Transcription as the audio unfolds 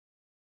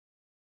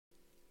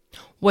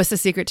What's the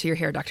secret to your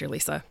hair, Dr.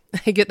 Lisa?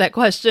 I get that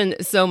question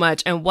so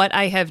much. And what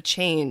I have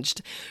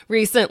changed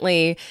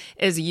recently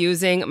is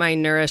using my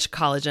Nourish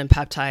collagen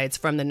peptides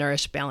from the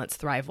Nourish Balance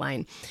Thrive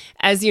line.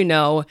 As you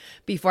know,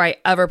 before I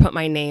ever put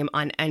my name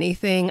on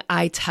anything,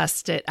 I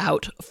test it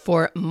out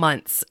for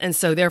months. And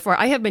so therefore,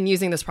 I have been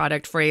using this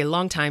product for a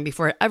long time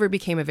before it ever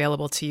became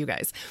available to you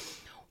guys.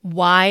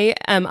 Why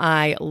am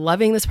I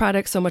loving this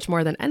product so much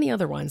more than any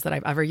other ones that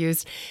I've ever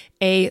used?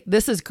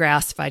 This is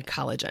grass-fed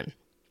collagen.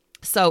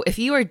 So if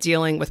you are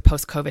dealing with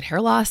post-COVID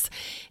hair loss,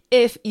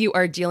 if you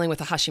are dealing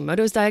with a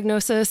Hashimoto's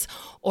diagnosis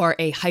or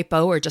a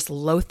hypo or just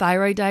low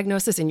thyroid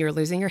diagnosis and you're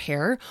losing your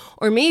hair,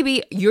 or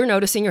maybe you're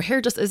noticing your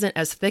hair just isn't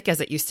as thick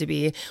as it used to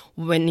be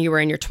when you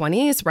were in your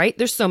 20s, right?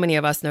 There's so many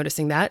of us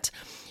noticing that.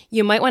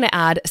 You might want to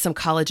add some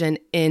collagen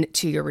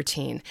into your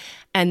routine.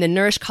 And the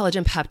Nourish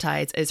Collagen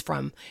Peptides is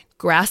from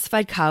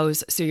grass-fed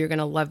cows, so you're going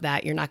to love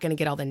that. You're not going to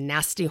get all the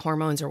nasty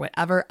hormones or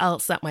whatever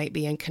else that might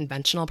be in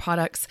conventional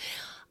products.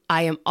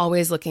 I am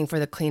always looking for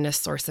the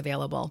cleanest source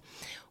available.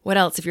 What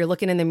else? If you're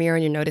looking in the mirror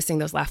and you're noticing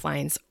those laugh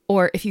lines,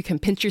 or if you can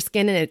pinch your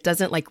skin and it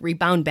doesn't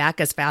rebound back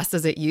as fast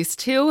as it used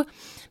to,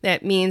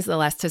 that means the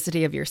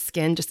elasticity of your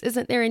skin just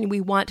isn't there and we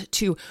want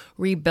to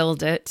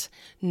rebuild it,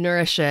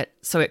 nourish it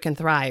so it can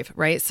thrive,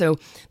 right? So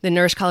the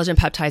Nourish Collagen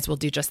Peptides will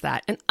do just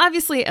that. And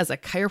obviously as a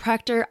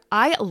chiropractor,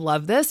 I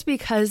love this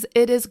because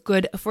it is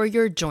good for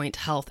your joint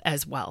health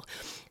as well.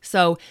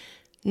 So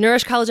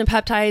Nourish Collagen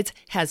Peptides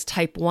has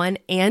type 1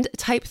 and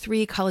type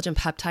 3 collagen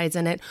peptides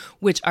in it,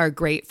 which are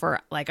great for,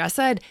 like I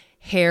said,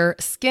 hair,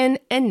 skin,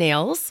 and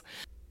nails.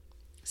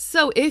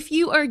 So if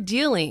you are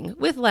dealing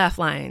with laugh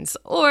lines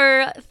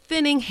or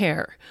thinning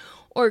hair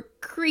or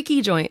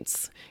creaky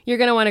joints, you're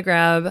going to want to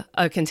grab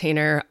a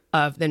container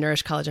of the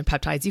Nourish Collagen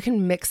Peptides. You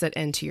can mix it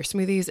into your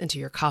smoothies, into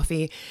your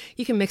coffee.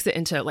 You can mix it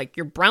into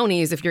your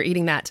brownies if you're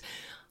eating that.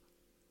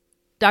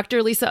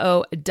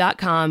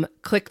 drlisao.com,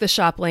 click the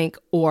shop link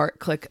or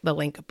click the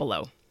link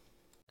below.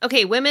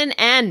 Okay, women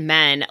and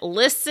men,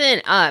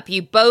 listen up.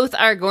 You both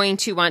are going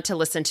to want to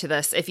listen to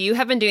this. If you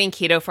have been doing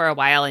keto for a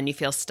while and you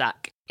feel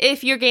stuck,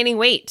 if you're gaining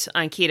weight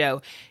on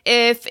keto,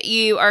 if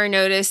you are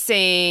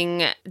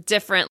noticing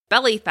different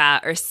belly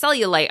fat or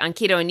cellulite on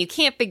keto and you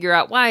can't figure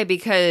out why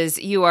because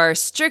you are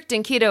strict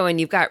in keto and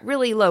you've got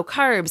really low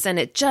carbs and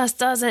it just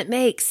doesn't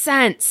make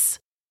sense,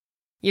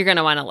 you're going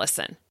to want to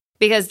listen.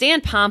 Because Dan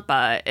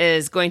Pompa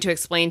is going to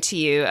explain to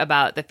you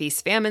about the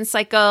feast-famine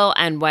cycle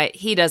and what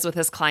he does with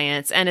his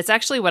clients. And it's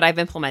actually what I've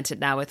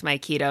implemented now with my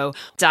keto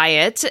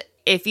diet.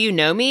 If you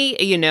know me,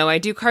 you know I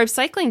do carb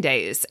cycling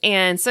days.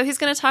 And so he's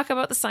going to talk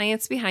about the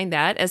science behind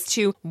that as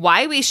to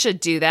why we should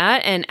do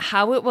that and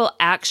how it will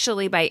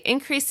actually, by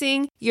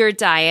increasing your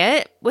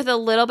diet with a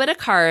little bit of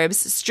carbs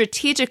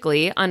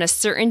strategically on a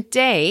certain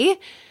day,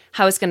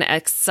 how it's going to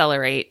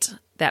accelerate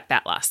that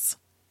fat loss.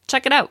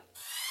 Check it out.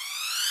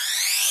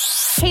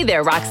 Hey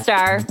there,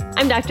 Rockstar.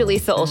 I'm Dr.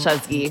 Lisa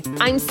Olszewski.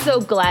 I'm so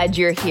glad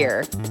you're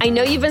here. I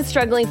know you've been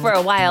struggling for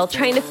a while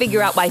trying to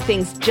figure out why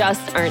things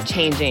just aren't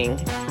changing.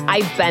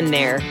 I've been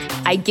there.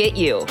 I get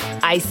you.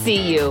 I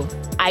see you.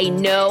 I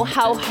know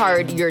how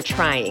hard you're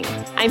trying.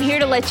 I'm here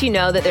to let you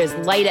know that there's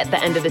light at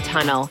the end of the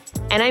tunnel,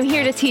 and I'm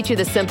here to teach you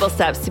the simple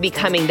steps to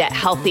becoming that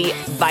healthy,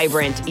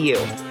 vibrant you.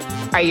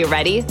 Are you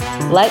ready?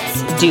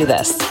 Let's do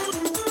this.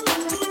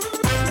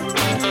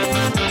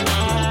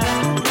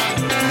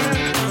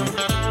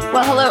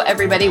 Well, hello,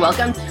 everybody.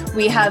 Welcome.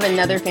 We have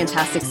another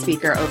fantastic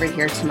speaker over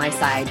here to my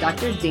side,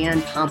 Dr.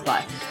 Dan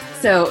Pompa.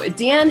 So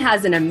Dan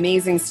has an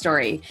amazing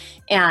story,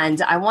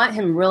 and I want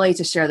him really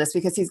to share this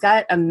because he's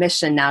got a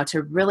mission now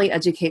to really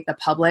educate the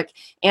public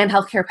and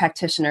healthcare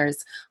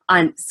practitioners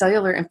on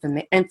cellular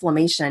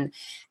inflammation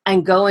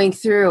and going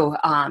through,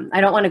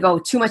 I don't want to go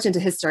too much into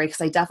his story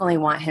because I definitely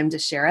want him to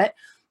share it,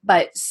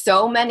 but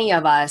so many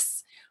of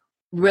us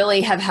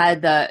really have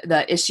had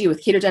the issue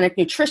with ketogenic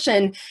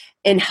nutrition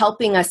in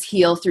helping us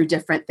heal through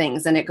different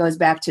things. And it goes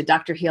back to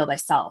Dr. Heal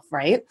Thyself,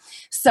 right?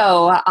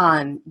 So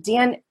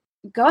Dan,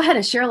 go ahead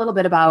and share a little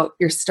bit about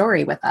your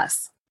story with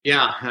us.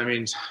 Yeah, I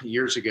mean,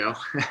 years ago,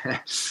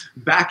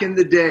 back in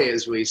the day,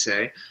 as we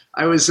say,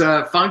 I was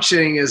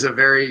functioning as a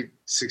very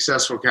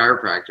successful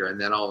chiropractor. And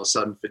then all of a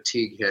sudden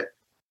fatigue hit.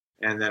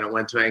 And then it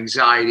went to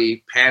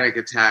anxiety, panic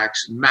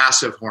attacks,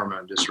 massive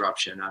hormone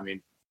disruption. I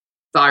mean,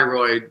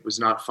 thyroid was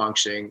not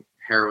functioning.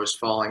 Hair was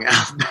falling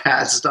out.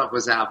 Bad stuff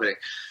was happening.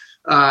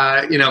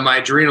 My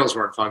adrenals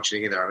weren't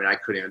functioning either. I mean, I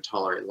couldn't even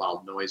tolerate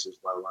loud noises,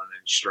 let alone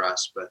any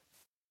stress. But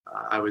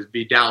I would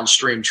be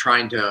downstream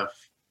trying to,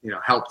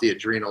 help the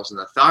adrenals and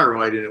the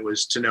thyroid, and it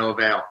was to no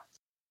avail.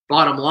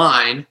 Bottom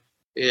line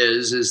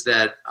is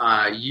that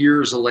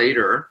years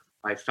later,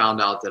 I found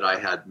out that I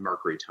had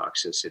mercury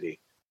toxicity,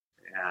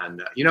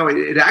 and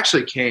it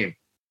actually came.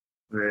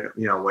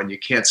 When you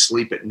can't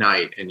sleep at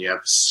night and you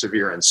have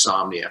severe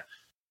insomnia,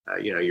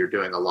 you're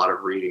doing a lot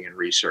of reading and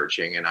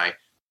researching, and I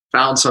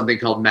found something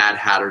called Mad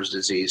Hatter's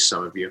disease.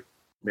 Some of you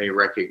may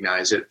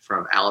recognize it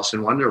from Alice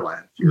in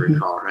Wonderland, if you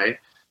recall, right?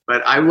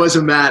 But I was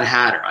a Mad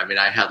Hatter. I mean,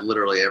 I had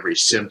literally every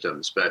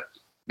symptoms, but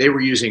they were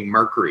using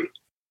mercury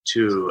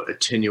to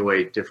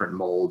attenuate different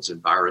molds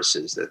and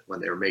viruses that when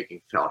they were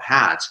making felt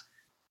hats.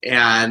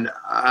 And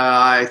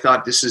I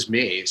thought, this is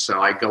me.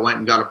 So I went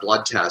and got a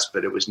blood test,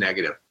 but it was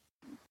negative.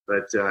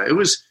 But it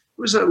was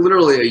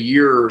literally a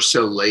year or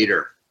so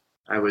later.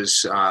 I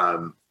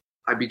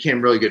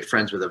became really good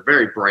friends with a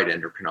very bright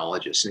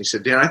endocrinologist. And he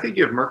said, Dan, I think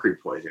you have mercury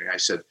poisoning. I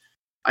said,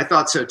 I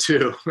thought so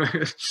too.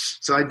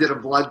 So I did a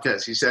blood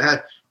test. He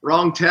said,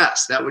 wrong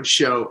test. That would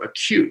show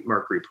acute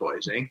mercury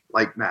poisoning,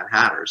 like Mad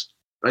Hatter's.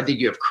 But I think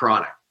you have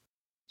chronic.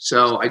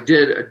 So I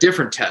did a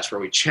different test where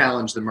we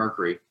challenged the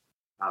mercury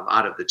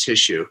out of the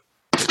tissue.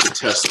 It's a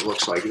test that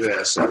looks like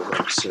this.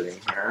 I'm sitting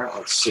here.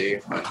 Let's see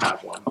if I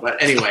have one.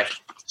 But anyway,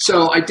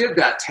 so I did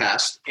that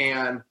test,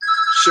 and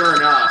sure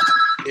enough,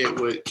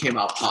 it came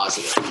out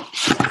positive.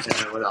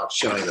 And without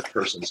showing the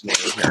person's name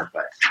here,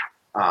 but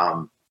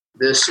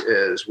this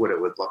is what it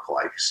would look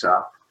like.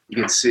 So you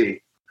can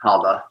see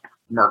how the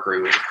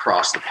mercury was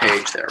across the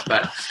page there.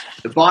 But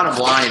the bottom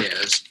line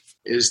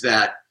is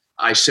that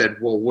I said,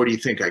 well, what do you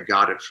think I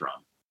got it from?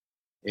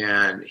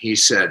 And he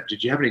said,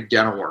 did you have any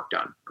dental work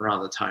done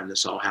around the time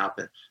this all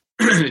happened?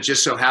 It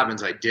just so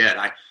happens I did.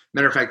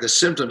 Matter of fact, the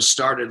symptoms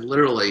started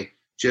literally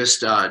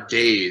just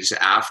days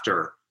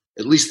after,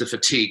 at least the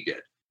fatigue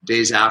did.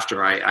 Days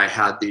after I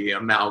had the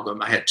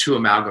amalgam. I had 2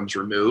 amalgams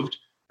removed.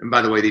 And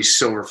by the way, these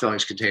silver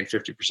fillings contain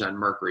 50%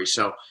 mercury.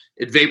 So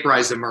it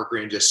vaporized the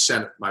mercury and just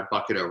sent my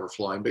bucket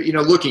overflowing. But,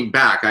 looking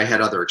back, I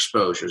had other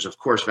exposures, of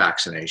course,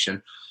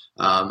 vaccination.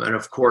 And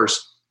of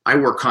course, I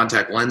wore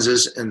contact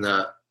lenses in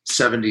the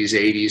 70s,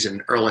 80s,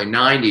 and early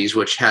 90s,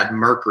 which had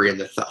mercury in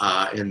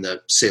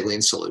the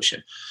saline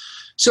solution.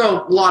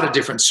 So a lot of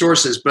different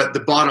sources, but the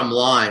bottom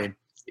line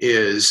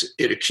is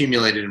it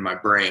accumulated in my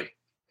brain.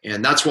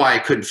 And that's why I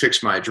couldn't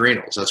fix my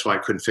adrenals. That's why I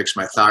couldn't fix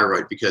my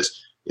thyroid,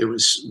 because it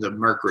was the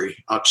mercury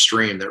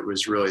upstream that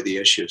was really the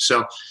issue.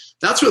 So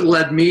that's what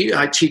led me.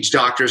 I teach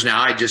doctors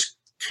now. I just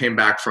came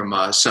back from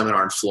a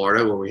seminar in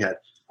Florida where we had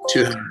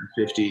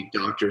 250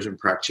 doctors and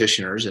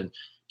practitioners, and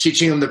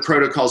teaching them the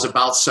protocols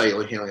about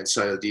cellular healing and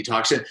cellular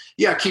detox. And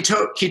yeah,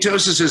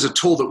 ketosis is a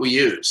tool that we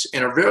use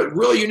in a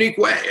really unique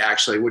way,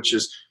 actually, which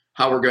is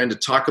how we're going to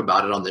talk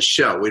about it on this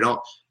show. We don't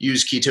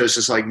use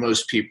ketosis like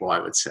most people, I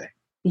would say.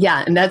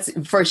 Yeah, and that's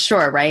for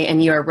sure, right?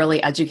 And you are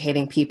really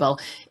educating people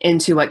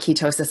into what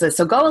ketosis is.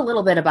 So go a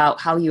little bit about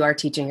how you are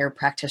teaching your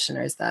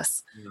practitioners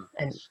this,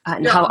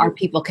 and how our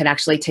people can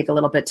actually take a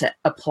little bit to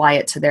apply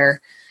it to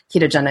their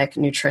ketogenic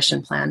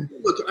nutrition plan.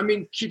 Look, I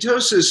mean,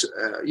 ketosis,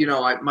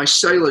 my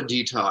cellular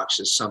detox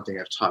is something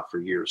I've taught for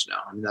years now.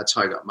 I mean, that's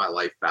how I got my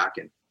life back,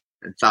 and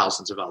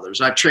thousands of others.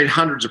 I've trained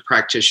hundreds of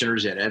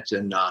practitioners in it,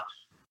 and,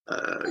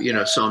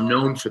 so I'm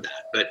known for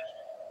that. But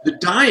the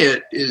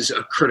diet is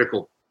a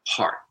critical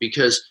part,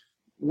 because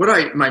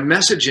my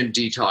message in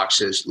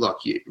detox is, look,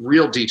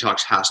 real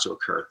detox has to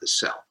occur at the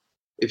cell.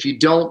 If you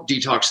don't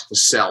detox at the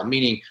cell,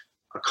 meaning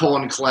a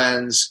colon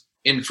cleanse,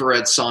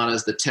 infrared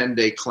saunas, the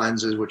 10-day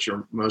cleanses, which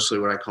are mostly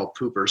what I call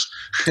poopers,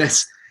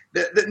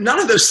 none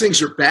of those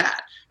things are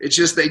bad. It's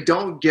just they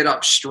don't get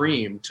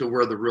upstream to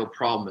where the real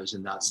problem is,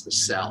 and that's the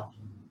cell.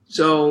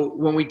 So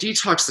when we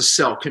detox the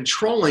cell,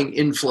 controlling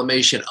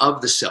inflammation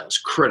of the cell is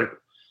critical.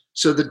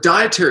 So the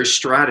dietary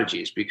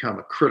strategies become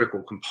a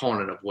critical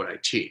component of what I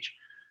teach.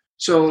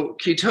 So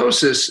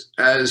ketosis,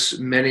 as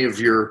many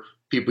of your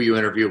people you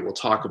interview will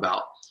talk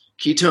about,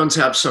 ketones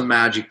have some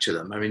magic to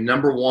them. I mean,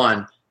 number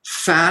one,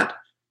 fat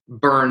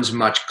burns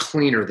much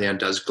cleaner than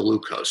does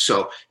glucose.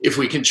 So if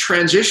we can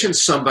transition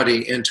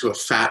somebody into a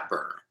fat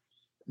burner,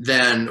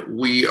 then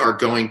we are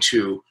going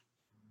to,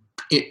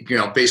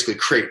 basically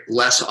create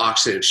less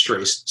oxidative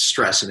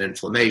stress and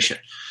inflammation.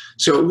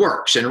 So it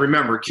works. And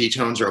remember,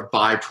 ketones are a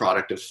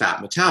byproduct of fat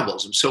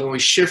metabolism. So when we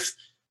shift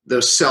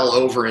the cell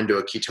over into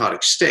a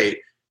ketotic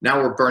state,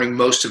 now we're burning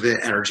most of the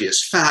energy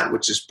as fat,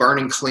 which is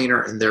burning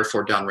cleaner and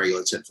therefore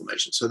downregulates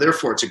inflammation. So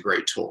therefore, it's a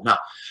great tool. Now,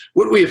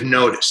 what we have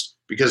noticed,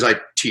 because I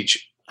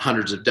teach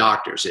hundreds of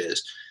doctors,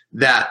 is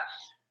that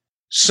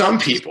some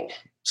people,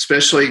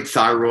 especially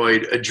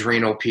thyroid,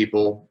 adrenal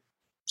people,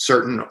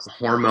 certain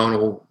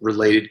hormonal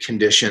related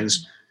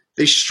conditions,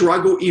 they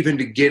struggle even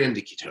to get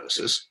into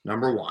ketosis,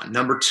 number one.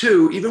 Number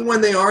two, even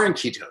when they are in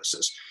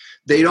ketosis,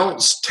 they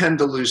don't tend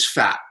to lose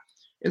fat.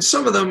 And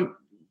some of them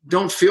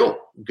don't feel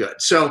good.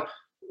 So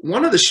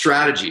one of the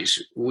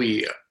strategies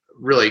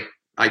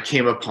I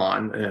came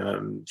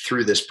upon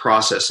through this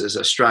process is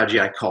a strategy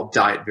I call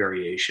diet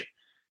variation,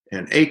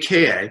 and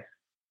AKA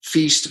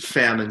feast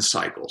famine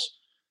cycles.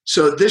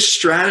 So this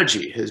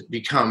strategy has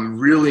become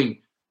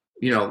really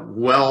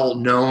well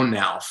known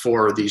now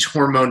for these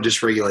hormone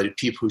dysregulated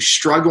people who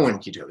struggle in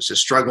ketosis,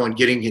 struggle in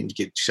getting into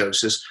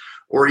ketosis,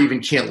 or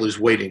even can't lose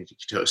weight in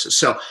ketosis.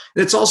 So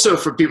it's also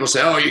for people who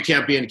say, oh, you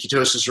can't be in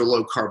ketosis or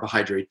low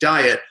carbohydrate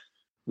diet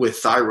with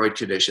thyroid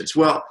conditions.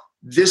 Well,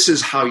 this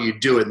is how you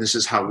do it, and this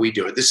is how we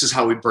do it. This is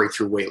how we break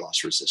through weight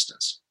loss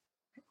resistance.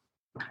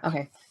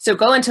 Okay, so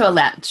go into a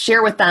lab.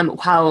 Share with them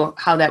how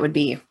that would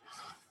be.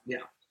 Yeah.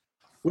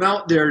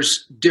 Well,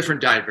 there's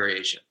different diet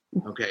variation.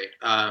 Okay.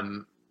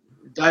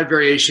 Diet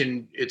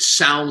variation, it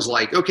sounds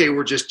like, okay,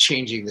 we're just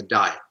changing the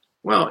diet.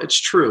 Well, it's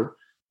true,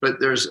 but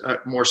there's a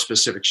more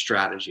specific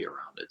strategy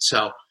around it.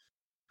 So,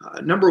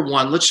 number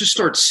one, let's just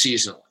start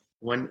seasonally.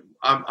 When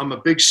I'm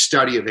a big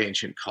study of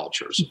ancient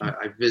cultures,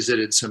 I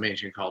visited some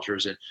ancient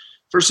cultures, and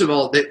first of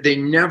all, they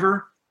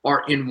never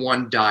are in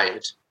one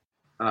diet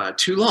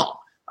too long.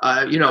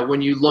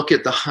 When you look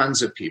at the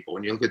Hunza people,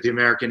 when you look at the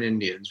American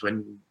Indians,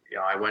 when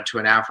I went to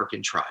an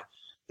African tribe,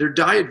 their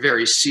diet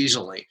varies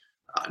seasonally.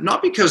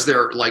 Not because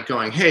they're like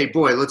going, hey,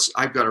 boy,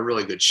 I've got a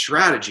really good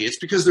strategy. It's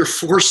because they're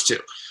forced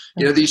to.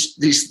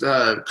 These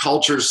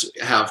cultures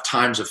have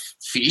times of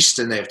feast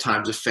and they have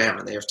times of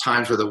famine. They have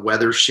times where the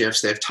weather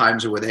shifts. They have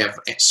times where they have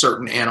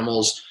certain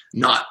animals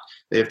not.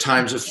 They have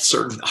times of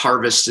certain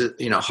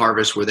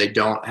harvest where they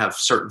don't have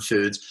certain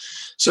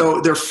foods. So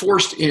they're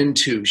forced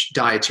into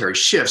dietary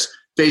shifts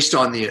based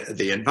on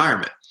the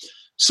environment.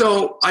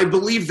 So I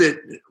believe that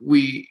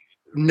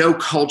no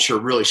culture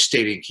really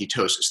stayed in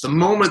ketosis. The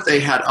moment they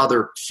had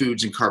other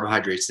foods and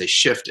carbohydrates, they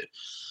shifted.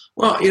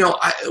 Well,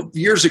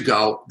 years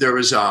ago, there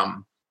was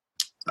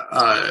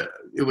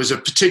it was a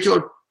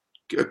particular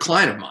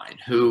client of mine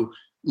who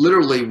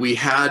literally we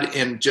had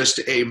in just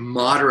a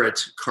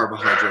moderate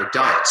carbohydrate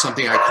diet,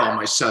 something I call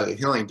my cellular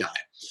healing diet.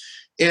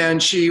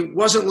 And she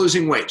wasn't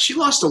losing weight. She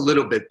lost a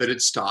little bit, but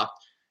it stopped.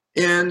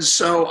 And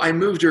so I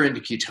moved her into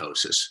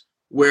ketosis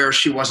where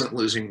she wasn't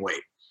losing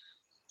weight.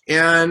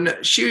 And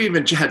she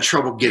even had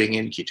trouble getting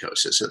in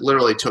ketosis. It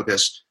literally took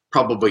us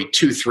probably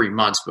 2-3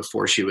 months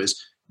before she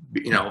was,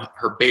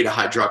 her beta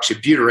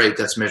hydroxybutyrate,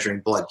 that's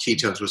measuring blood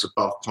ketones, was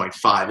above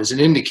 0.5 as an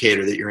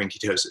indicator that you're in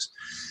ketosis.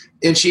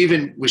 And she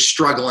even was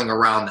struggling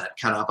around that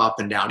kind of up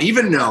and down,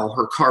 even though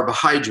her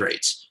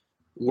carbohydrates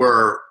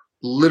were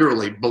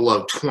literally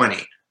below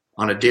 20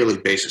 on a daily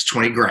basis,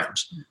 20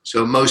 grams.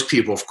 So most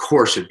people, of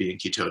course, would be in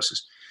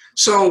ketosis.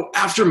 So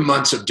after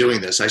months of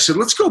doing this, I said,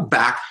 let's go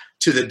back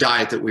to the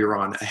diet that we were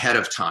on ahead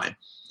of time.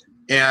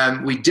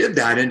 And we did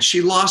that, and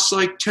she lost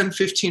like 10,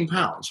 15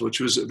 pounds, which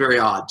was very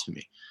odd to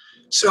me.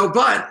 So,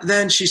 but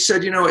then she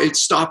said, it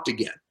stopped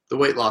again. The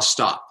weight loss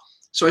stopped.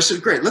 So I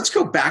said, great, let's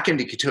go back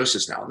into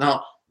ketosis now.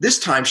 Now, this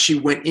time she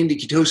went into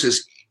ketosis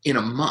in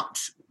a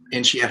month,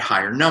 and she had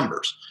higher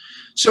numbers.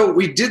 So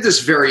we did this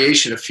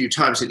variation a few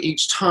times, and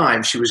each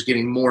time she was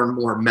getting more and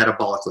more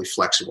metabolically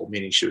flexible,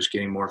 meaning she was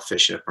getting more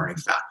efficient at burning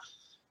fat.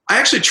 I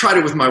actually tried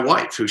it with my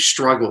wife, who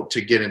struggled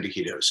to get into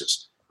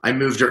ketosis. I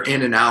moved her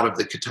in and out of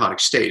the ketotic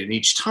state, and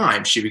each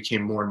time she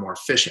became more and more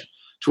efficient,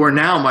 to where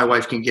now my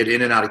wife can get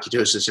in and out of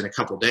ketosis in a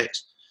couple of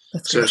days.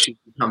 So she's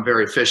become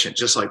very efficient,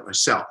 just like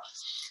myself.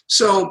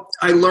 So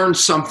I learned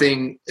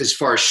something as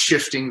far as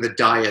shifting the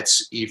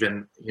diets,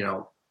 even,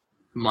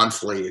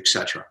 monthly,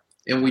 etc.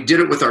 And we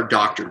did it with our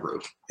doctor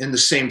group, and the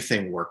same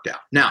thing worked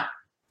out. Now,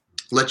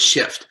 let's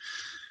shift.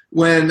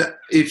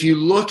 If you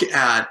look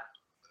at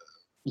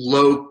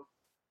low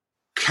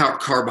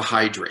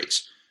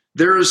carbohydrates,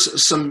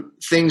 there's some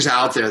things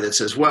out there that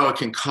says, well, it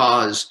can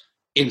cause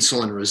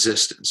insulin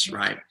resistance,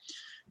 right?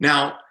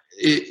 Now,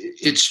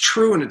 it's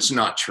true and it's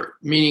not true,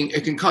 meaning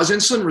it can cause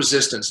insulin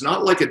resistance,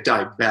 not like a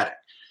diabetic,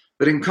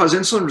 but it can cause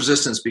insulin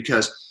resistance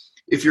because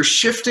if you're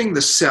shifting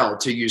the cell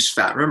to use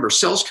fat, remember,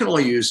 cells can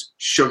only use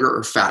sugar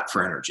or fat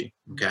for energy,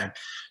 okay?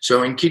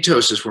 So in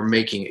ketosis, we're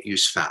making it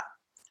use fat.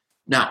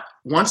 Now,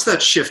 once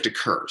that shift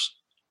occurs,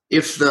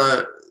 if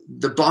the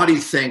body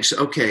thinks,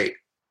 okay,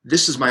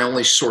 this is my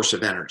only source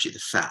of energy, the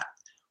fat,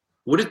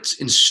 what it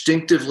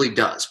instinctively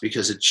does,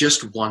 because it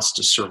just wants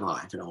to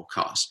survive at all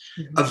costs,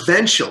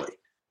 eventually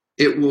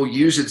it will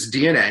use its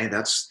DNA,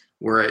 that's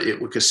where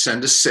it will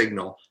send a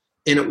signal,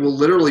 and it will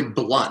literally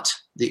blunt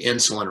the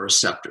insulin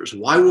receptors.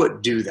 Why would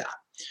it do that?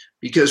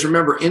 Because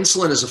remember,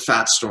 insulin is a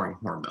fat-storing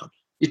hormone.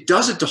 It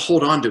does it to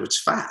hold on to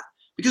its fat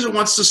because it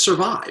wants to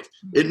survive.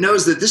 It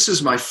knows that this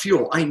is my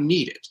fuel. I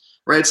need it,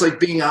 right? It's like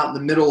being out in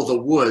the middle of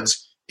the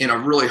woods in a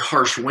really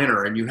harsh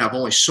winter and you have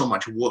only so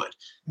much wood.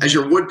 As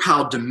your wood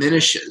pile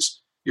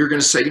diminishes, you're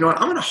going to say, I'm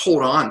going to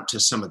hold on to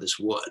some of this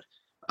wood,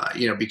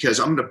 because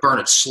I'm going to burn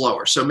it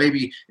slower. So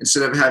maybe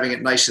instead of having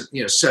it nice,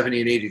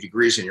 70 and 80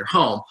 degrees in your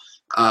home,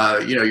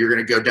 you're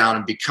going to go down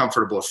and be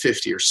comfortable at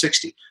 50 or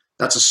 60.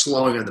 That's a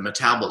slowing of the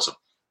metabolism.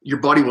 Your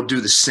body will do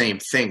the same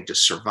thing to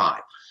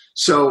survive.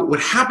 So what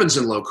happens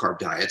in low carb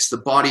diets, the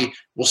body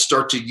will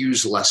start to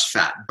use less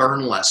fat,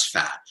 burn less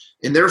fat.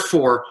 And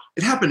therefore,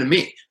 it happened to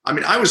me. I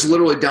mean, I was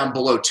literally down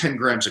below 10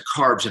 grams of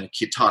carbs in a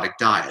ketotic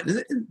diet.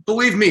 And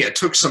believe me, it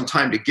took some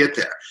time to get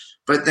there.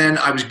 But then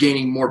I was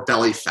gaining more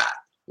belly fat,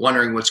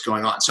 wondering what's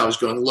going on. So I was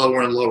going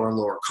lower and lower and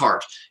lower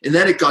carbs. And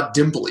then it got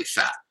dimply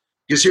fat.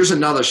 Because here's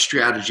another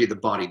strategy the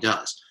body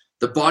does.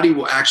 The body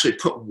will actually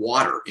put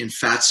water in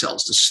fat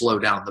cells to slow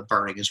down the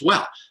burning as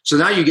well. So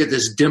now you get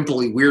this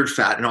dimply weird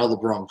fat in all the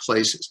wrong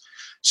places.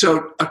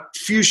 So a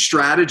few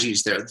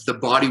strategies there that the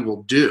body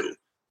will do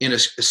in a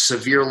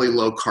severely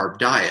low carb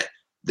diet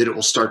that it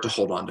will start to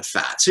hold on to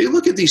fat. So you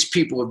look at these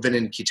people who have been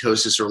in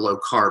ketosis or low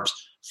carbs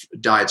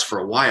diets for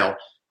a while,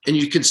 and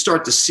you can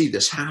start to see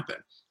this happen.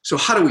 So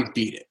how do we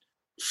beat it?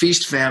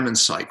 Feast famine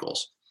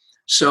cycles.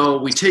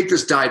 So we take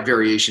this diet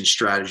variation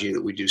strategy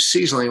that we do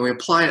seasonally and we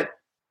apply it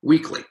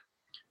weekly.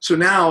 So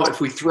now if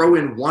we throw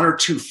in 1 or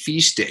 2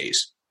 feast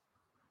days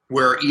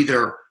where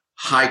either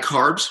high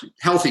carbs,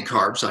 healthy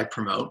carbs I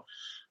promote,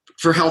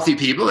 for healthy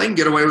people, they can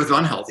get away with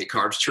unhealthy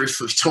carbs,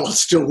 truthfully told, it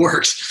still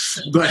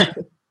works. But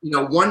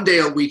 1 day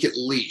a week at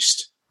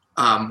least,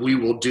 we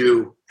will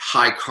do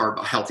high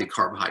carb, healthy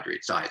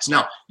carbohydrate diets.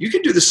 Now, you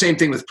can do the same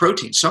thing with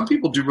protein. Some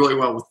people do really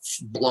well with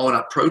blowing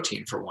up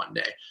protein for 1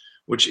 day,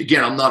 which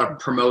again, I'm not a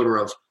promoter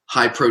of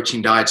high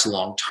protein diets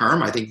long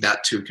term. I think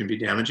that too can be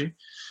damaging.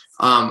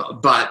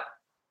 But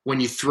when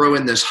you throw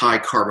in this high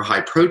carb,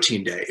 high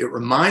protein day, it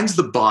reminds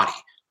the body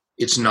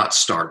it's not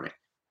starving.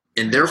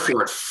 And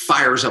therefore, it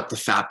fires up the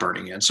fat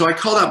burning end. So I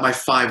call that my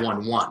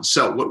 5-1-1.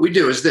 So what we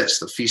do is this,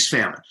 the feast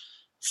famine.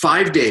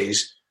 5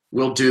 days,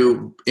 we'll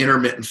do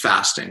intermittent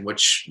fasting,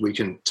 which we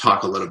can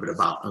talk a little bit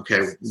about,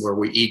 okay, where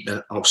we eat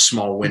in a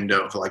small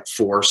window for like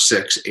 4,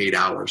 6, 8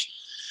 hours.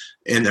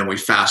 And then we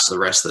fast the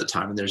rest of the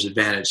time. And there's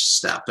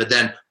advantage to that. But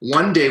then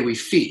 1 day we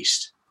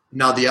feast.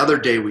 Now the other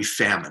day we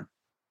famine.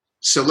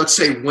 So let's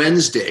say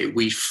Wednesday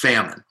we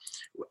famine.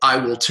 I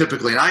will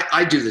typically, and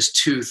I do this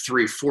 2,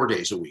 3, 4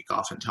 days a week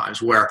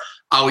oftentimes, where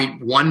I'll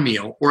eat one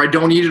meal or I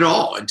don't eat at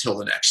all until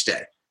the next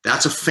day.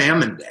 That's a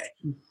famine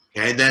day.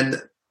 Okay, then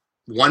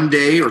 1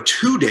 day or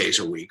 2 days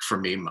a week for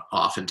me,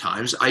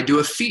 oftentimes, I do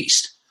a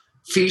feast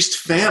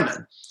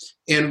famine.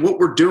 And what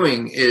we're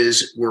doing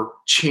is we're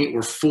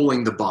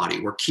fooling the body.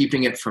 We're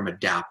keeping it from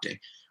adapting.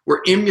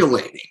 We're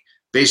emulating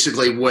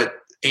basically what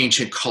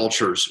ancient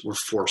cultures were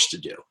forced to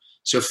do.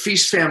 So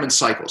feast famine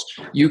cycles,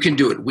 you can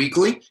do it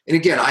weekly. And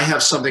again, I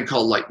have something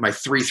called like my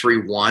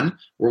 3-3-1,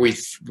 where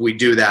we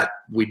do that.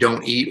 We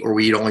don't eat, or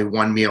we eat only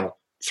one meal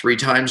 3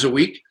 times a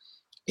week,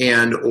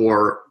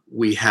 or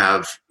we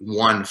have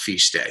 1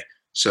 feast day.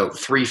 So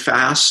 3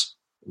 fasts,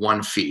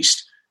 1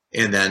 feast,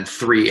 and then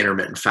 3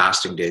 intermittent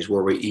fasting days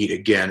where we eat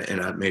again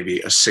in maybe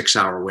a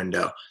 6-hour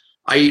window.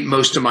 I eat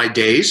most of my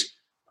days.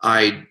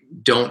 I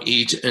don't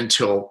eat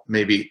until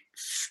maybe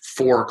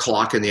 4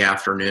 o'clock in the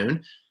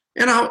afternoon.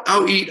 And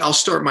I'll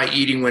start my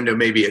eating window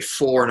maybe at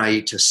 4 and I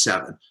eat to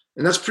 7.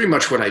 And that's pretty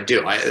much what I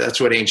do.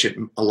 That's what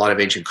a lot of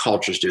ancient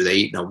cultures do. They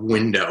eat in a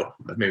window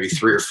of maybe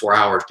 3 or 4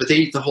 hours, but they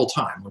eat the whole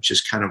time, which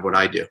is kind of what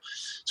I do.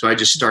 So I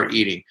just start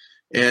eating.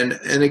 And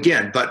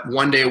again, but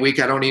 1 day a week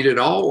I don't eat at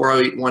all, or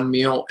I'll eat 1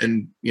 meal,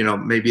 and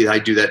maybe I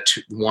do that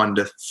 1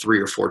 to 3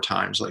 or 4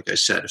 times, like I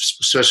said,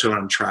 especially when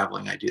I'm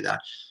traveling, I do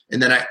that.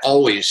 And then I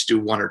always do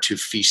 1 or 2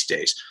 feast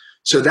days.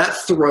 So that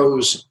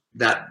throws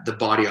the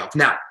body off.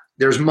 Now,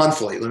 there's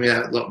monthly.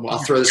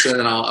 I'll throw this in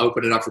and I'll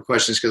open it up for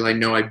questions, because I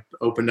know I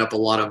opened up a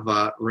lot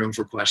of room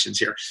for questions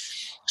here.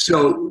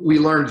 So we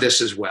learned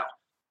this as well.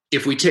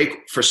 If we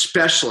take,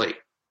 especially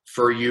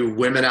for you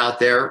women out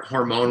there,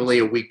 hormonally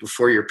a week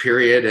before your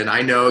period, and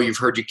I know you've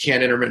heard you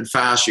can't intermittent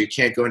fast or you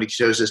can't go into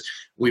ketosis.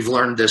 We've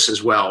learned this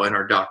as well in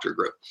our doctor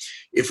group.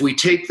 If we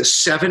take the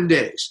 7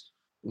 days,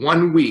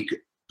 1 week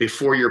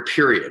before your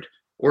period,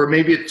 or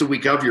maybe it's the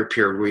week of your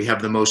period where you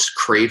have the most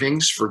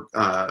cravings for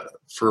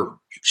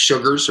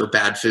sugars or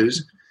bad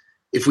foods.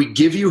 If we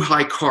give you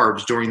high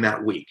carbs during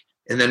that week,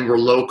 and then we're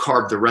low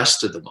carb the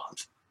rest of the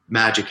month,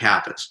 magic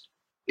happens.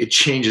 It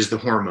changes the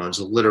hormones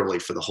literally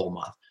for the whole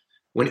month.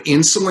 When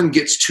insulin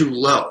gets too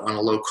low on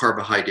a low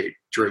carbohydrate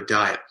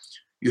diet,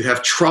 you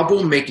have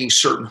trouble making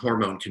certain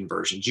hormone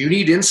conversions. You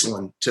need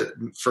insulin to,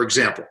 for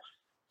example,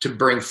 to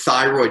bring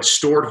thyroid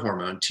stored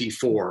hormone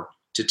T4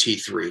 to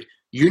T3.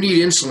 You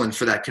need insulin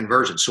for that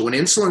conversion. So when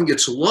insulin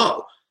gets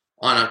low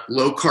on a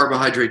low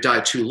carbohydrate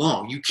diet too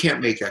long, you can't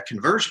make that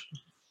conversion.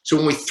 So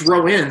when we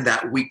throw in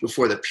that week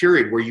before the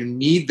period where you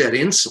need that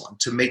insulin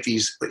to make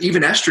these,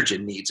 even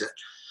estrogen needs it,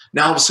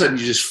 now all of a sudden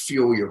you just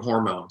fuel your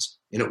hormones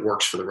and it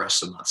works for the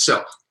rest of the month.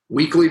 So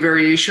weekly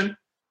variation,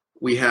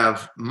 we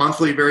have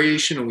monthly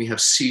variation, and we have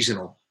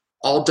seasonal,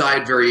 all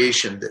diet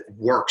variation that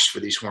works for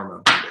these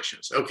hormone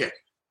conditions. Okay.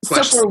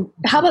 So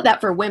how about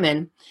that for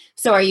women?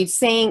 So are you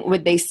saying,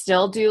 would they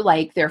still do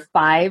like their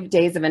 5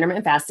 days of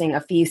intermittent fasting,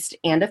 a feast,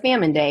 and a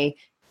famine day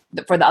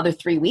for the other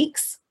 3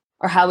 weeks?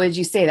 Or how would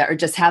you say that? Or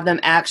just have them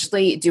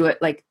actually do it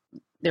like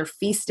their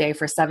feast day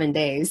for 7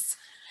 days?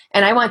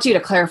 And I want you to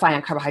clarify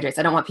on carbohydrates.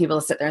 I don't want people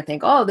to sit there and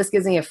think, oh, this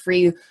gives me a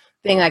free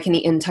thing. I can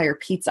eat an entire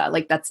pizza.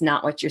 Like, that's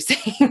not what you're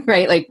saying,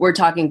 right? Like, we're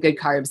talking good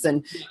carbs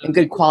and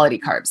good quality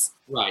carbs.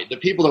 Right. The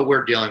people that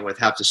we're dealing with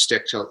have to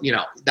stick to,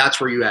 that's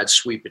where you add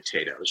sweet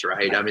potatoes,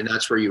 right? I mean,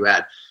 that's where you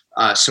add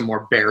some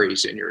more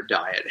berries in your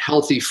diet.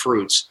 Healthy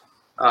fruits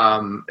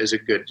is a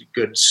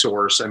good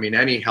source. I mean,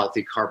 any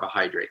healthy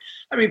carbohydrate.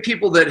 I mean,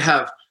 people that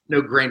have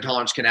no grain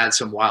tolerance can add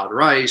some wild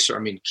rice, or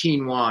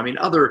quinoa.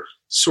 Other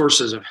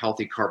sources of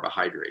healthy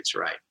carbohydrates,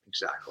 right?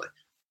 Exactly.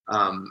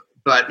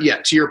 But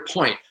yeah, to your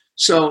point.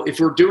 So if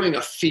we're doing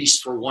a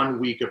feast for 1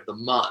 week of the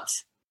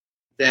month,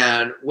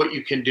 then what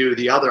you can do,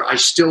 I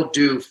still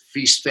do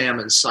feast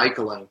famine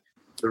cycling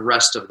the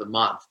rest of the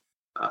month,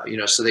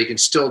 so they can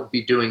still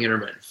be doing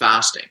intermittent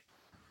fasting,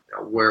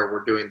 where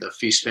we're doing the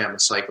feast famine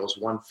cycles,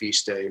 1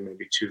 feast day,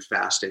 maybe 2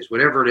 fast days,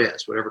 whatever it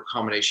is, whatever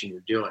combination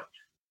you're doing.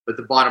 But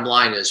the bottom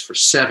line is for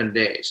 7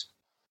 days,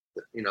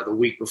 the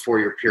week before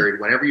your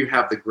period, whenever you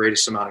have the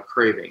greatest amount of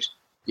cravings,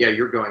 yeah,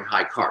 you're going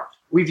high carb.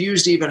 We've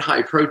used even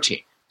high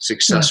protein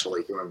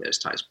successfully during those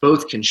times.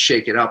 Both can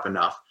shake it up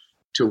enough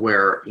to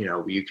where,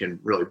 you can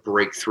really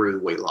break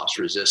through weight loss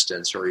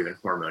resistance or even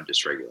hormone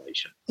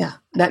dysregulation. Yeah,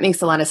 that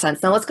makes a lot of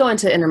sense. Now let's go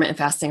into intermittent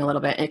fasting a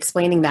little bit and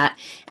explaining that.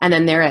 And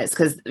then there is,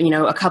 because,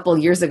 a couple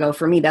years ago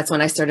for me, that's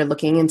when I started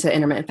looking into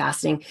intermittent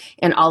fasting,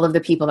 and all of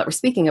the people that were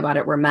speaking about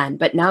it were men.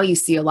 But now you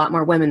see a lot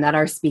more women that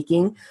are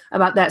speaking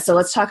about that. So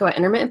let's talk about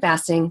intermittent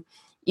fasting.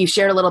 You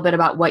shared a little bit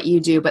about what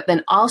you do, but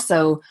then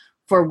also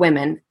for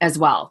women as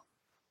well.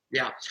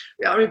 Yeah.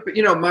 I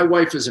mean, my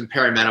wife was in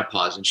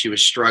perimenopause and she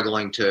was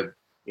struggling to,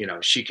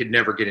 she could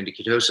never get into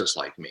ketosis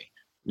like me.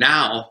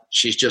 Now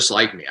she's just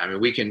like me. I mean,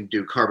 we can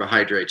do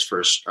carbohydrates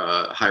for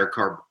a higher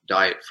carb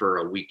diet for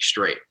a week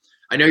straight.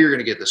 I know you're going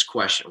to get this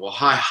question. Well,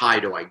 how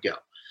high do I go?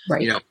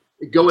 Right.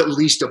 Go at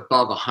least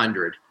above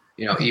 100,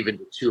 even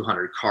to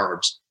 200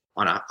 carbs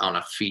on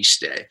a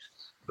feast day.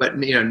 But,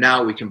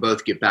 now we can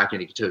both get back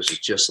into ketosis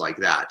just like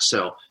that.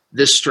 So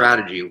this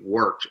strategy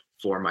worked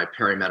for my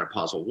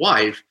perimenopausal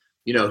wife,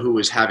 who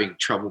was having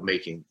trouble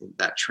making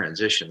that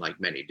transition like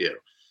many do.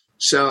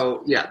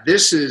 So yeah,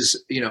 this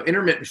is,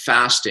 intermittent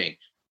fasting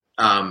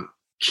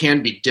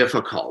can be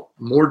difficult,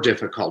 more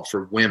difficult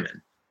for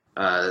women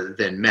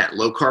than men.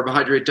 Low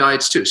carbohydrate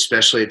diets too,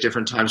 especially at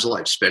different times of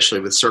life,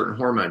 especially with certain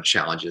hormone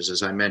challenges,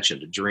 as I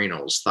mentioned,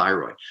 adrenals,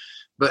 thyroid.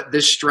 But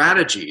this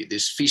strategy,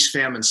 this feast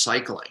famine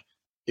cycling,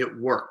 it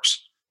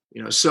works.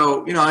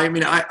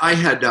 I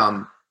had,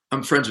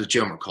 I'm friends with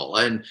Joe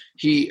Mercola, and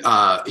he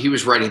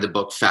was writing the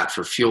book Fat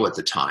for Fuel at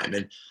the time,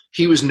 and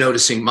he was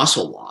noticing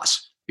muscle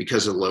loss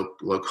because of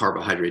low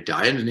carbohydrate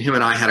diet. And him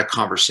and I had a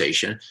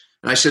conversation,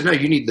 and I said, no,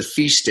 you need the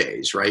feast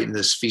days, right? In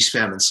this feast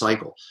famine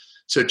cycle.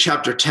 So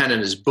chapter 10 in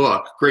his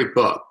book, great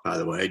book, by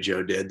the way,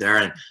 Joe did there.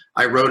 And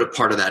I wrote a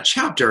part of that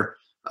chapter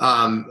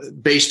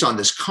based on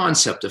this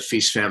concept of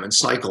feast famine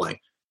cycling,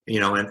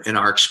 and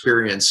our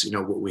experience,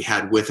 what we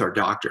had with our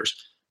doctors.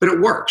 But it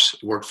works.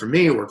 It worked for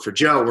me. It worked for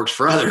Joe. It works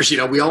for others.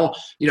 We all,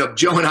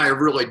 Joe and I are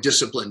really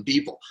disciplined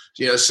people.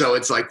 So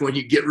it's like when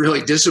you get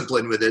really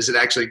disciplined with this, it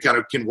actually kind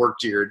of can work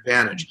to your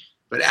advantage.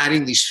 But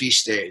adding these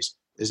feast days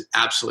is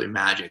absolutely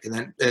magic.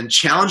 And then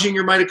challenging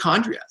your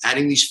mitochondria,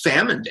 adding these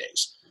famine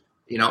days,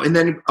 And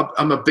then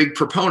I'm a big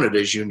proponent,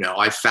 as you know.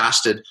 I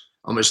fasted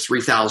almost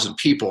 3,000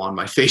 people on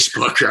my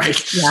Facebook,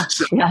 right? Yeah.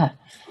 So, yeah.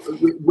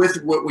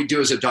 With what we do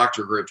as a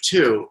doctor group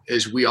too,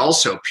 is we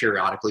also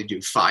periodically do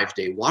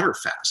 5-day water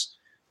fasts.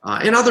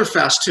 And other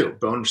fasts too,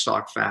 bone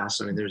stock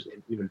fasts. I mean, there's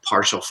even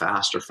partial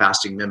fast or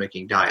fasting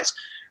mimicking diets.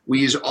 We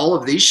use all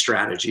of these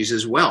strategies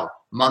as well,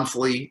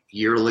 monthly,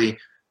 yearly,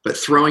 but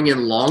throwing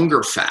in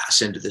longer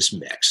fasts into this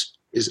mix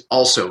is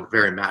also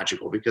very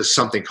magical because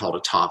something called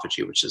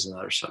autophagy, which is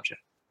another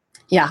subject.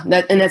 Yeah,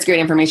 that's great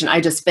information.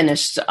 I just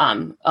finished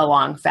a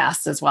long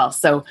fast as well.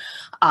 So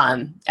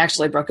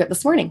actually broke it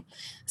this morning.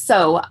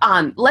 So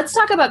let's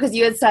talk about, because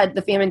you had said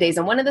the famine days.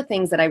 And one of the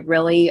things that I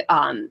really,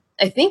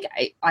 I think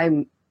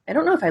I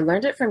don't know if I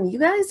learned it from you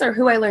guys or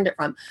who I learned it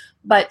from,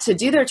 but to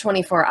do their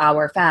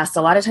 24-hour fast,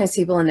 a lot of times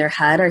people in their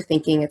head are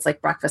thinking it's like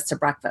breakfast to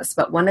breakfast.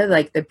 But one of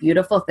the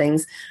beautiful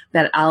things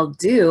that I'll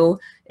do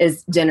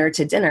is dinner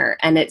to dinner.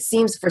 And it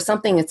seems for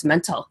something it's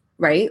mental,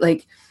 right?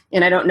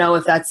 And I don't know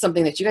if that's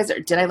something that you guys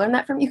did I learn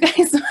that from you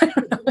guys?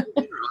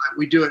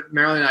 We do it.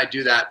 Marilyn and I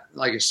do that.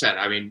 Like I said,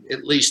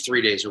 at least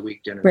 3 days a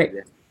week, dinner. Right.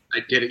 I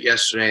did it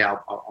yesterday. I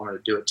want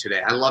to do it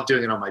today. I love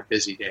doing it on my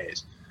busy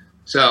days.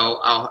 So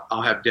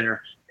I'll have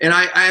dinner. And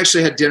I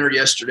actually had dinner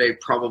yesterday,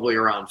 probably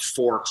around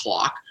 4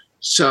 o'clock.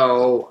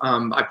 So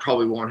I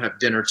probably won't have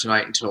dinner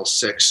tonight until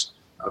 6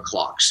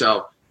 o'clock.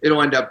 So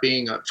it'll end up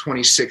being a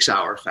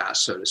 26-hour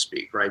fast, so to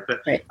speak, right? But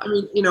right.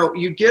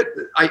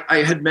 I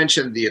had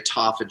mentioned the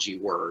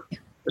autophagy word.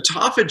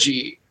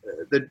 Autophagy,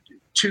 the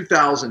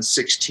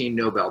 2016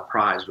 Nobel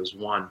Prize was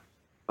won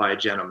by a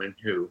gentleman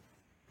who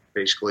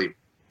basically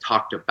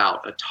talked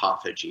about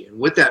autophagy. And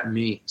what that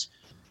means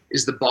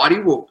is the body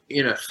will,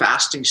 in a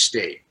fasting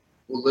state,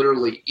 will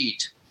literally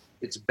eat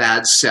its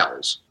bad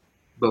cells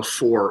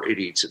before it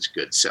eats its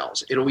good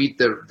cells. It'll eat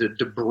the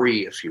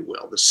debris, if you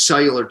will, the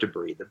cellular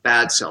debris, the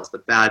bad cells, the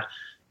bad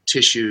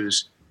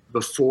tissues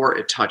before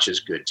it touches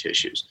good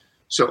tissues.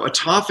 So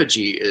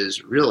autophagy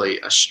is really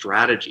a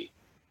strategy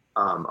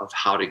of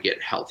how to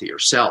get healthier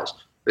cells,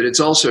 but it's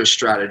also a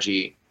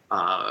strategy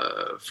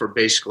for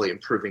basically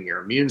improving your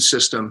immune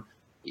system,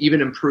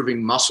 even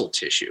improving muscle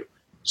tissue.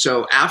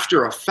 So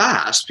after a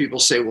fast, people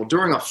say, well,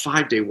 during a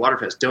 5-day water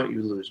fast, don't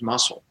you lose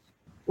muscle?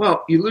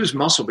 Well, you lose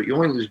muscle, but you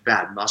only lose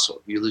bad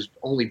muscle. You lose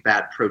only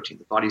bad protein.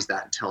 The body's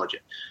that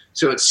intelligent.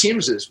 So it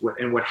seems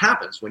and what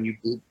happens when you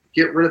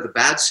get rid of the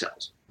bad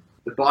cells,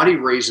 the body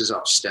raises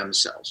up stem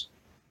cells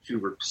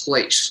to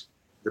replace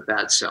the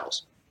bad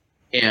cells.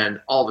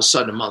 And all of a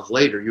sudden, a month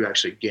later, you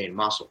actually gain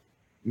muscle.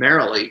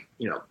 Merrily,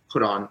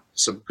 put on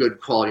some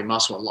good quality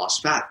muscle and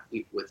lost fat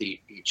with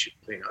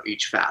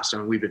each fast.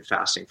 We've been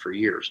fasting for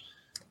years.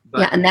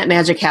 But, yeah, and that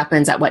magic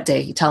happens at what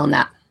day? You tell them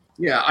that.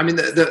 Yeah,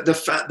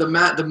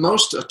 the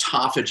most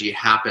autophagy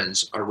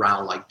happens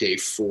around like day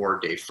 4,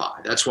 day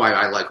 5. That's why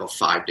I like a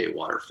 5-day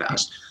water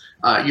fast.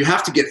 you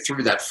have to get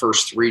through that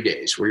first 3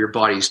 days where your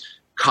body's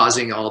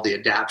causing all the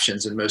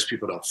adaptions and most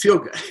people don't feel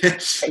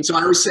good. So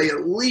I would say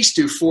at least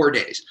do 4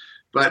 days,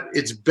 but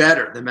it's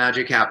better. The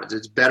magic happens.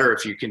 It's better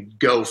if you can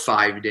go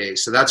 5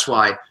 days. So that's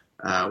why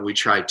we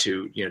try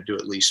to do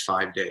at least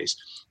 5 days.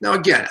 Now,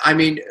 again, I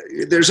mean,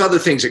 there's other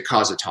things that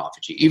cause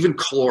autophagy. Even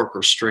caloric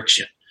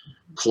restriction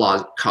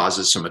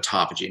causes some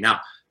autophagy.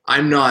 Now, I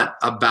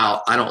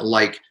don't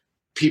like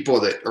people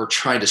that are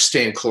trying to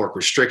stay in caloric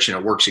restriction.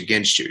 It works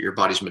against you. Your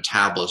body's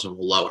metabolism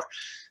will lower.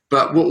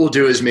 But what we'll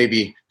do is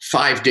maybe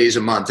 5 days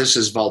a month. This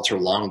is Walter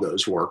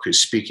Longo's work,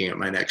 who's speaking at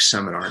my next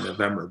seminar in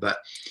November. But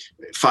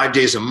 5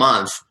 days a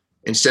month,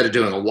 instead of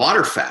doing a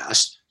water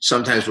fast,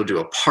 sometimes we'll do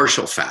a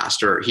partial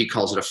fast, or he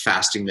calls it a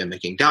fasting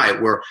mimicking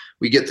diet, where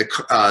we get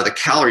the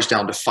calories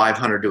down to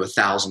 500 to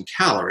 1,000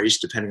 calories,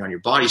 depending on your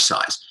body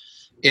size.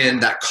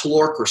 And that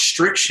caloric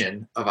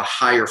restriction of a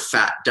higher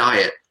fat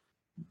diet,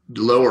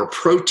 lower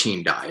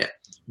protein diet,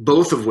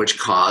 both of which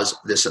cause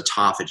this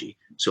autophagy.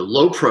 So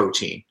low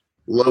protein,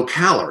 low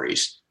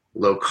calories,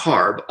 low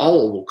carb,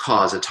 all will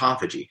cause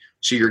autophagy.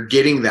 So you're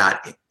getting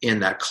that in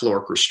that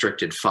caloric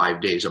restricted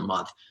 5 days a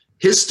month.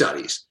 His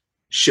studies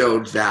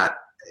showed that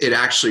it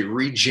actually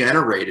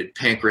regenerated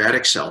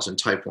pancreatic cells in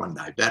type 1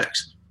 diabetics.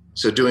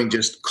 So doing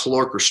just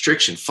caloric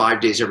restriction 5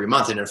 days every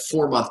month, in a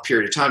 4-month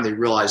period of time, they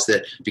realized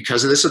that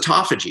because of this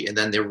autophagy and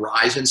then the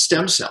rise in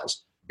stem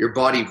cells, your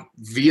body,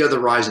 via the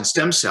rise in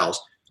stem cells,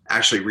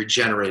 actually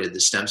regenerated the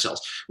stem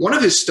cells. One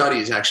of his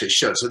studies actually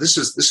showed, so this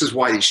is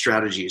why these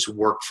strategies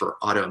work for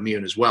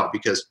autoimmune as well,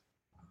 because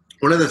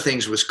one of the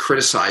things was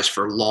criticized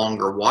for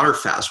longer water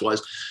fasts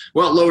was,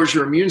 well, it lowers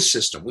your immune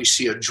system. We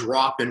see a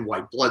drop in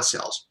white blood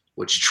cells,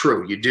 which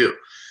true, you do.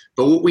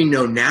 But what we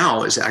know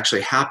now is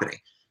actually happening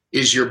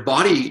is your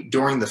body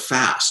during the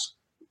fast,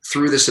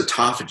 through this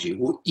autophagy,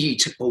 will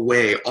eat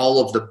away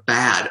all of the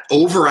bad,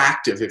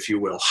 overactive, if you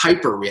will,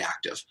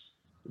 hyperreactive,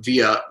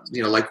 via,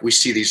 like we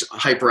see these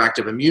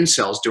hyperactive immune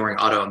cells during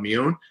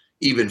autoimmune,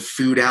 even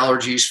food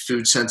allergies,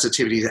 food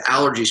sensitivities,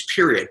 allergies,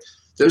 period.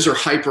 Those are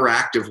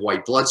hyperactive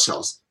white blood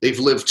cells. They've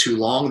lived too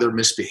long, they're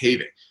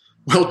misbehaving.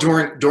 Well,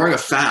 during a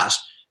fast,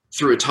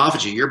 through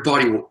autophagy, your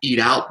body will eat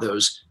out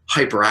those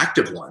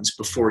hyperactive ones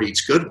before it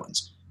eats good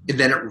ones. And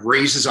then it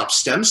raises up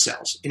stem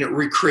cells and it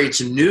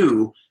recreates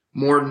new,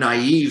 more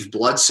naive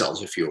blood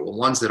cells, if you will,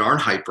 ones that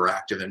aren't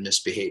hyperactive and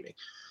misbehaving.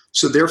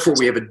 So therefore,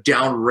 we have a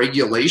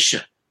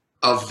downregulation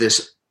of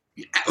this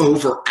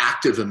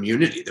overactive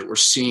immunity that we're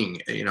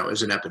seeing,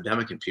 as an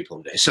epidemic in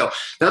people today. So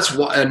that's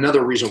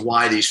another reason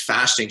why these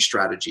fasting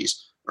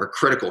strategies are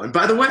critical. And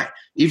by the way,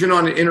 even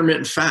on an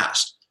intermittent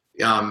fast,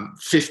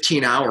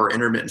 15-hour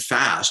intermittent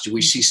fast,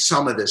 we see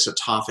some of this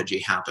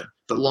autophagy happen,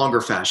 but longer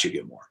fast, you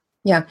get more.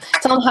 Yeah.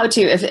 Tell them how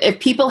to,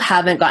 if people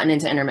haven't gotten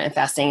into intermittent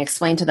fasting,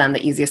 explain to them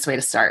the easiest way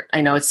to start.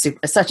 I know it's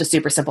such a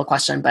super simple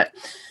question, but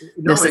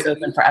this is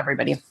open for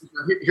everybody.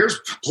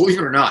 Here's, believe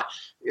it or not,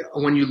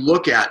 when you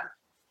look at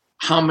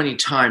how many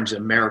times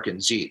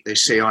Americans eat, they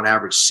say on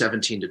average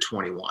 17 to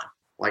 21.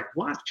 Like,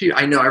 what?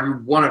 I know every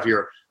one of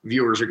your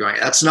viewers are going,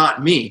 that's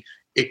not me.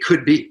 It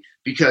could be,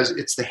 because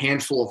it's the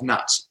handful of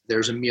nuts.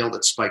 There's a meal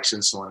that spikes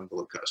insulin and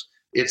glucose.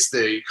 It's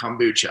the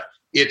kombucha.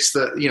 It's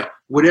the,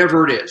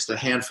 whatever it is, the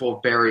handful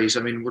of berries. I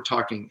mean, we're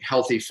talking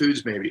healthy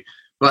foods maybe,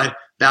 but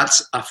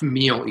that's a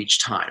meal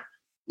each time.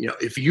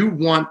 If you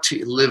want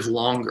to live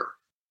longer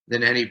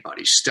than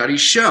anybody,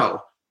 studies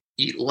show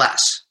eat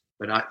less.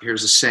 But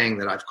here's a saying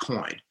that I've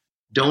coined: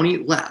 don't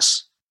eat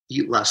less,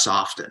 eat less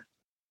often.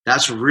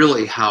 That's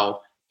really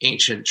how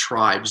ancient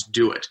tribes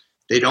do it.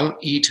 They don't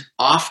eat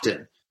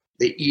often,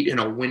 they eat in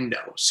a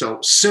window. So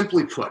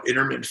simply put,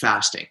 intermittent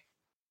fasting,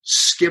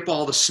 skip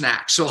all the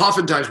snacks. So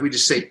oftentimes we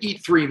just say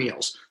eat 3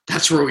 meals.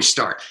 That's where we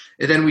start.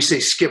 And then we say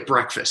skip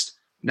breakfast.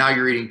 Now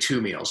you're eating 2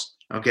 meals,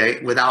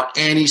 okay, without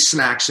any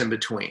snacks in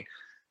between.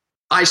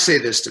 I say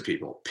this to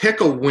people: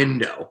 pick a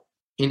window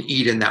and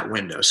eat in that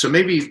window. So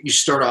maybe you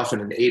start off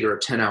in an 8 or a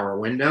 10-hour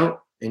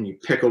window and you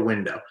pick a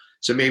window.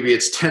 So maybe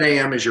it's 10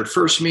 a.m. as your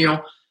first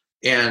meal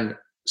and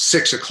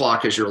 6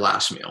 o'clock as your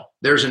last meal.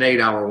 There's an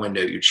 8-hour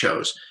window you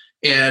chose.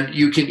 And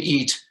you can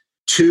eat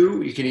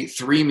 2, you can eat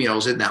 3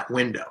 meals in that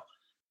window.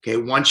 Okay,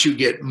 once you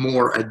get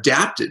more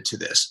adapted to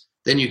this,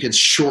 then you can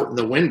shorten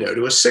the window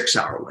to a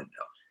 6-hour window.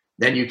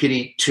 Then you can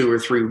eat 2 or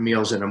 3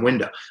 meals in a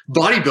window.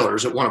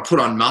 Bodybuilders that want to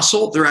put on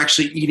muscle, they're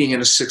actually eating in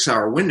a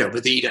 6-hour window,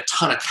 but they eat a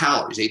ton of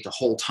calories. They eat the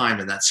whole time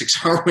in that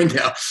 6-hour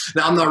window.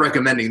 Now, I'm not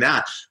recommending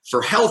that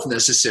for health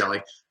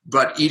necessarily,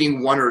 but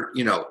eating 1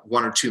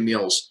 or 2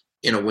 meals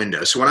in a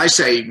window. So when I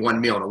say 1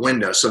 meal in a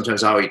window,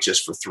 sometimes I'll eat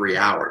just for 3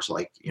 hours,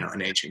 like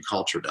an ancient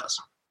culture does.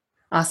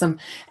 Awesome.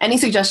 Any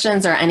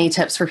suggestions or any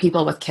tips for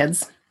people with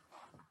kids?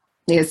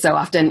 Because so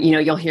often,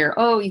 you'll hear,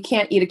 oh, you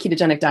can't eat a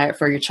ketogenic diet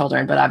for your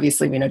children, but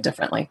obviously we know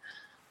differently.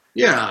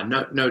 Yeah,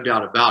 no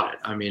doubt about it.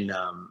 I mean,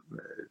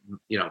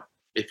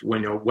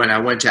 when I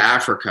went to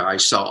Africa, I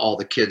saw all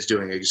the kids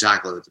doing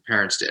exactly what the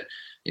parents did.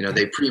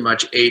 They pretty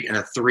much ate in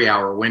a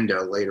 3-hour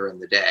window later in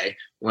the day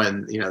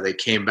when, they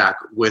came back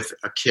with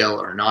a kill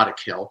or not a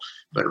kill.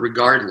 But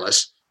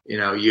regardless,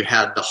 you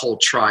had the whole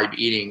tribe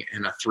eating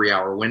in a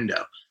 3-hour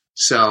window.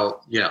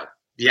 So,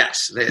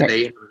 yes,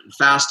 they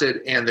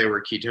fasted and they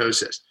were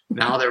ketosis.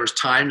 Now there was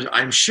times,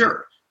 I'm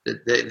sure,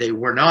 that they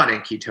were not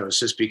in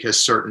ketosis because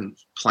certain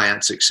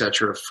plants, et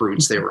cetera,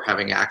 fruits they were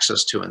having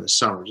access to in the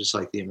summer, just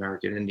like the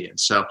American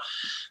Indians. So,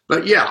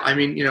 but yeah, I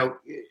mean,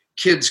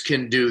 kids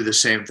can do the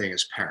same thing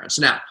as parents.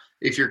 Now,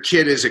 if your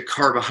kid is a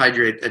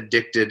carbohydrate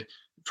addicted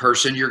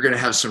person, you're going to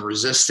have some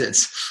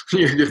resistance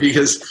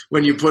because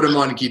when you put them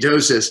on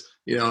ketosis,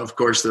 of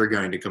course they're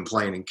going to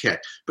complain and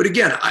kick. But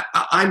again,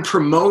 I'm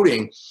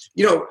promoting,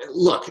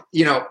 look,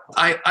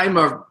 I'm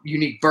a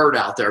unique bird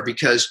out there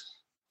because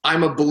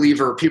I'm a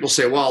believer. People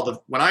say,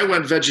 well, when I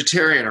went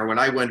vegetarian or when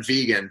I went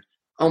vegan,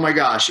 oh my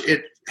gosh,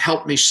 it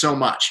helped me so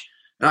much.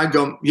 And I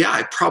go, yeah,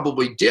 I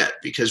probably did,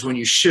 because when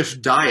you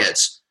shift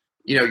diets,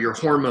 your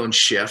hormones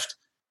shift.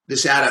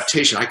 This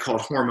adaptation, I call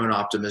it hormone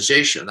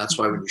optimization. That's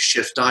why when you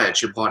shift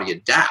diets, your body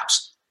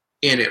adapts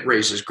and it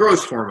raises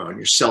growth hormone.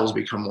 Your cells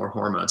become more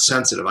hormone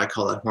sensitive. I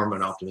call that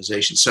hormone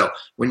optimization. So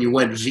when you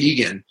went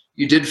vegan,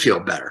 you did feel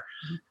better.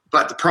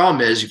 But the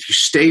problem is, if you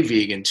stay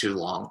vegan too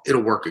long,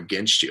 it'll work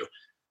against you.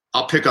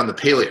 I'll pick on the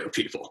paleo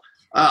people.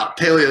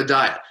 Paleo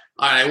diet.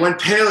 I went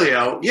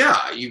paleo.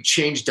 Yeah, you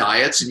changed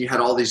diets and you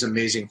had all these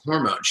amazing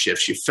hormone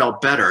shifts. You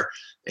felt better.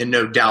 And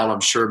no doubt, I'm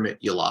sure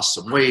you lost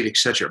some weight, et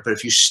cetera. But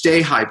if you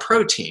stay high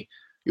protein,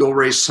 you'll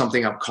raise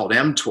something up called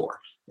mTOR,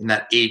 and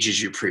that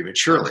ages you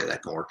prematurely.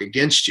 That can work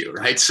against you,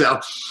 right? So,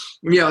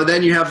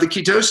 then you have the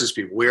ketosis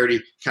people. We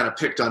already kind of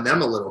picked on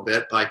them a little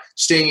bit. By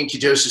staying in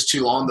ketosis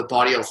too long, the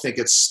body will think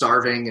it's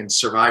starving and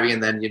surviving,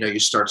 and then, you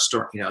start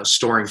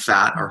storing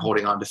fat or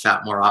holding on to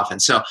fat more often.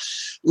 So,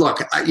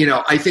 look,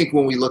 I think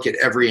when we look at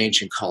every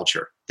ancient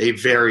culture, they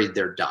varied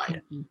their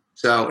diet.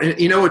 So,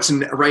 what's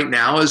right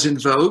now is in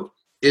vogue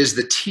is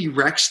the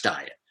T-Rex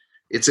diet.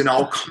 It's an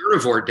all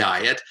carnivore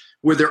diet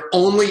where they're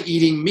only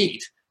eating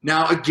meat.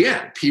 Now,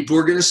 again, people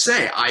are going to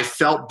say, I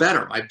felt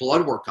better. My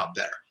blood work got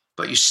better.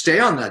 But you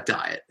stay on that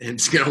diet and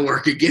it's going to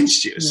work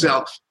against you. Yeah.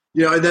 So,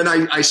 and then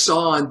I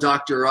saw on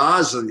Dr.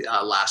 Oz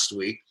last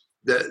week,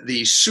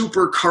 the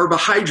super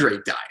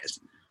carbohydrate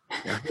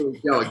diet. Here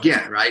we go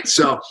again, right?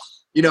 So,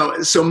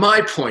 so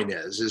my point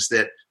is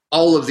that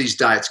all of these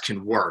diets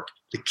can work.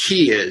 The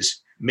key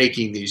is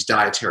making these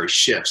dietary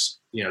shifts,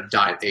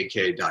 diet,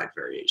 aka diet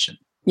variation.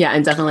 Yeah,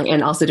 and definitely,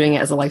 and also doing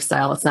it as a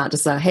lifestyle. It's not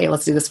just hey,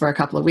 let's do this for a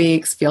couple of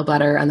weeks, feel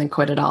better, and then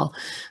quit it all.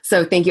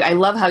 So thank you. I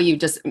love how you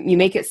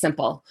make it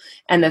simple.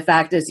 And the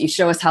fact is you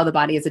show us how the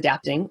body is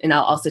adapting in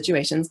all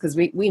situations, because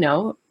we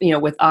know,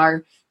 with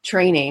our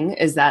training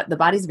is that the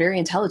body's very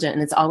intelligent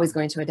and it's always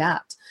going to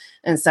adapt.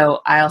 And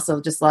so I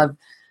also just love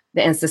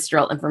the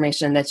ancestral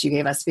information that you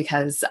gave us,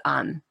 because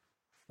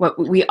what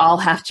we all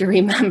have to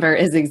remember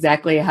is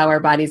exactly how our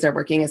bodies are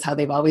working is how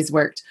they've always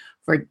worked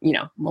for,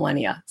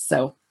 millennia.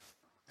 So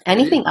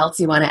anything else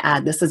you want to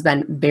add? This has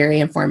been very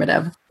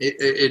informative.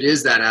 It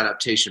is that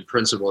adaptation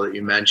principle that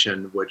you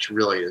mentioned, which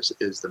really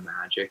is the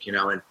magic,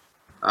 and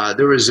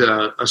there was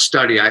a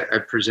study I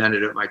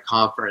presented at my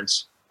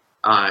conference,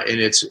 and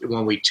it's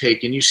when we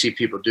take, and you see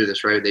people do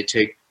this, right?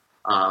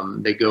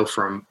 They go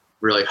from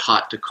really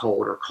hot to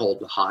cold or cold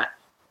to hot.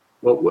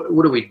 Well,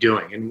 what are we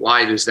doing? And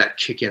why does that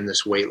kick in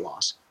this weight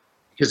loss?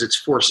 Because it's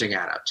forcing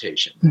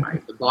adaptation,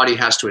 right? The body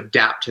has to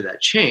adapt to that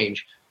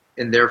change,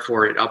 and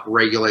therefore it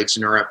upregulates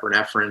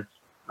norepinephrine,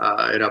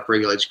 it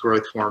upregulates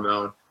growth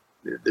hormone,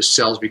 the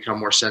cells become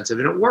more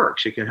sensitive, and it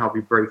works. It can help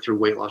you break through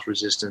weight loss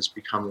resistance,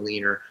 become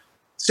leaner.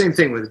 Same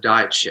thing with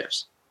diet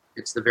shifts.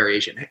 It's the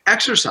variation.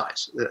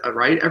 Exercise,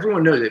 right?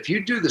 Everyone knows that if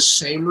you do the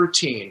same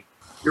routine,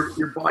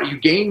 your body, you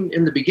gain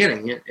in the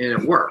beginning and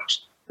it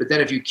works. But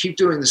then if you keep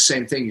doing the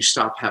same thing, you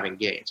stop having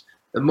gains.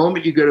 The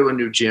moment you go to a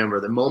new gym or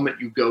the moment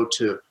you go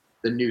to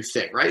the new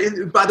thing, right?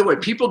 And by the way,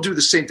 people do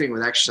the same thing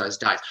with exercise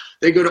diets.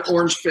 They go to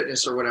Orange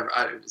Fitness or whatever.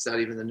 Is that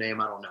even the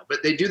name? I don't know.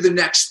 But they do the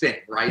next thing,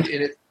 right?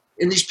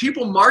 And these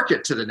people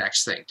market to the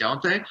next thing,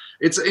 don't they?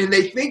 And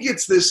they think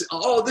it's this,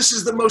 this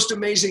is the most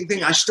amazing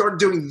thing. I started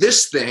doing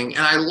this thing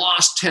and I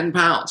lost 10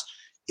 pounds.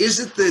 Is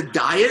it the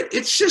diet?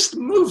 It's just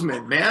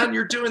movement, man.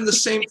 You're doing the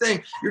same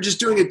thing. You're just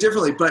doing it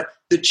differently. But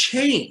the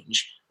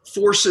change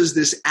forces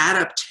this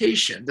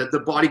adaptation that the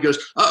body goes,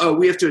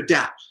 we have to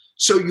adapt.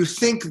 So you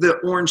think the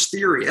orange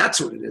theory,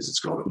 that's what it is. It's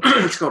called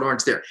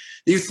orange theory.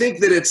 You think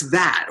that it's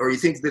that, or you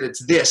think that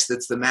it's this,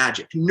 that's the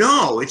magic.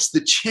 No, it's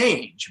the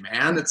change,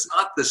 man. It's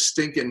not the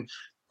stinking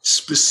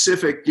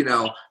specific,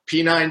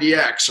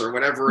 P90X or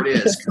whatever it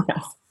is.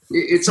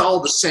 It's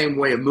all the same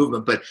way of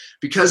movement, but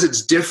because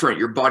it's different,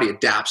 your body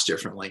adapts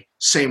differently.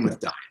 Same with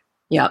diet.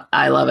 Yep,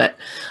 I love it.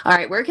 All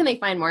right, where can they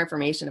find more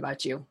information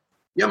about you?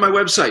 Yeah, my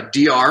website,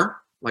 DR,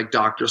 like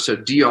doctor, so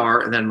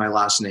DR, and then my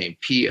last name,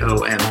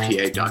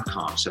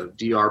 POMPA.com. So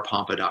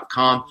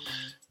drpompa.com.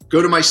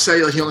 Go to my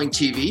Cellular Healing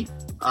TV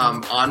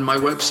on my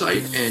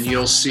website, and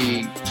you'll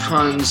see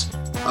tons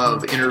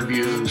of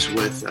interviews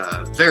with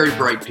very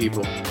bright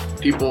people,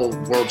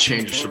 world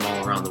changers from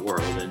all around the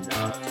world.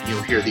 And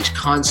you'll hear these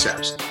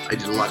concepts. I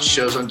did a lot of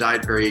shows on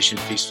diet variation,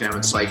 feast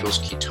famine cycles,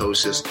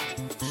 ketosis,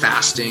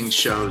 fasting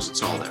shows.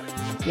 It's all there.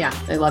 Yeah,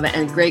 I love it.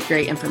 And great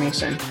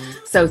information.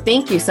 So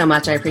thank you so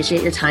much. I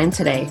appreciate your time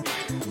today.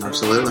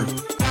 Absolutely.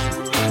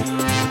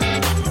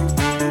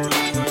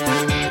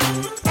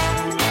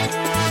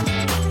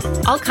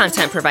 All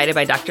content provided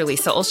by Dr.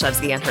 Lisa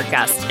Olszewski and her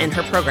guests in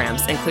her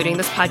programs, including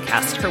this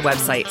podcast, her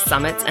website,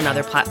 summits, and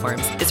other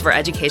platforms, is for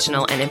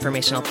educational and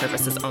informational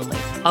purposes only.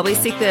 Always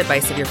seek the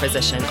advice of your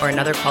physician or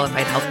another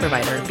qualified health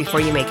provider before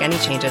you make any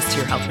changes to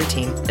your health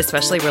routine,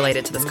 especially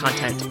related to this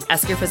content.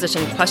 Ask your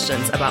physician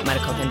questions about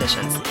medical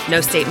conditions.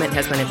 No statement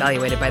has been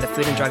evaluated by the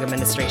Food and Drug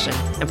Administration,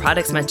 and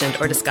products mentioned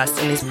or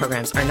discussed in these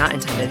programs are not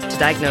intended to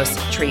diagnose,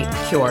 treat,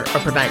 cure, or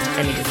prevent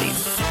any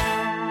disease.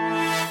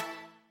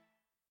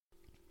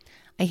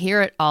 I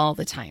hear it all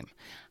the time.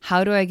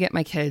 How do I get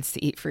my kids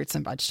to eat fruits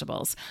and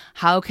vegetables?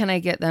 How can I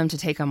get them to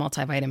take a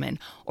multivitamin?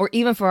 Or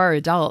even for our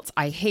adults,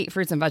 I hate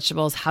fruits and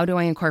vegetables. How do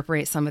I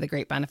incorporate some of the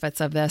great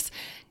benefits of this?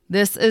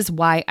 This is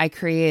why I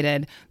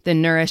created the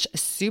Nourish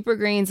Super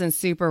Greens and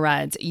Super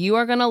Reds. You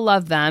are going to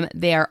love them.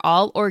 They are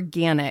all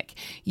organic.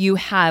 You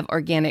have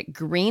organic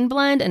green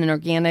blend and an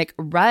organic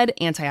red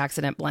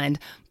antioxidant blend.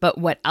 But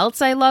what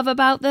else I love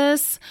about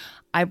this?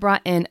 I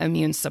brought in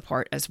immune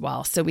support as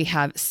well. So we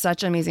have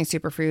such amazing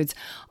superfoods,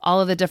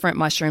 all of the different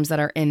mushrooms that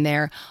are in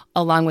there,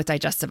 along with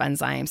digestive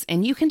enzymes.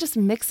 And you can just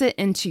mix it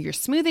into your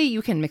smoothie.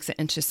 You can mix it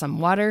into some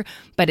water,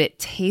 but it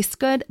tastes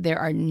good. There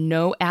are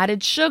no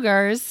added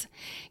sugars.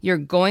 You're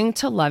going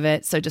to love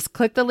it. So just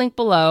click the link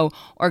below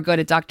or go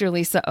to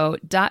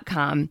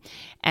drlisao.com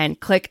and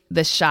click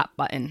the shop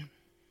button.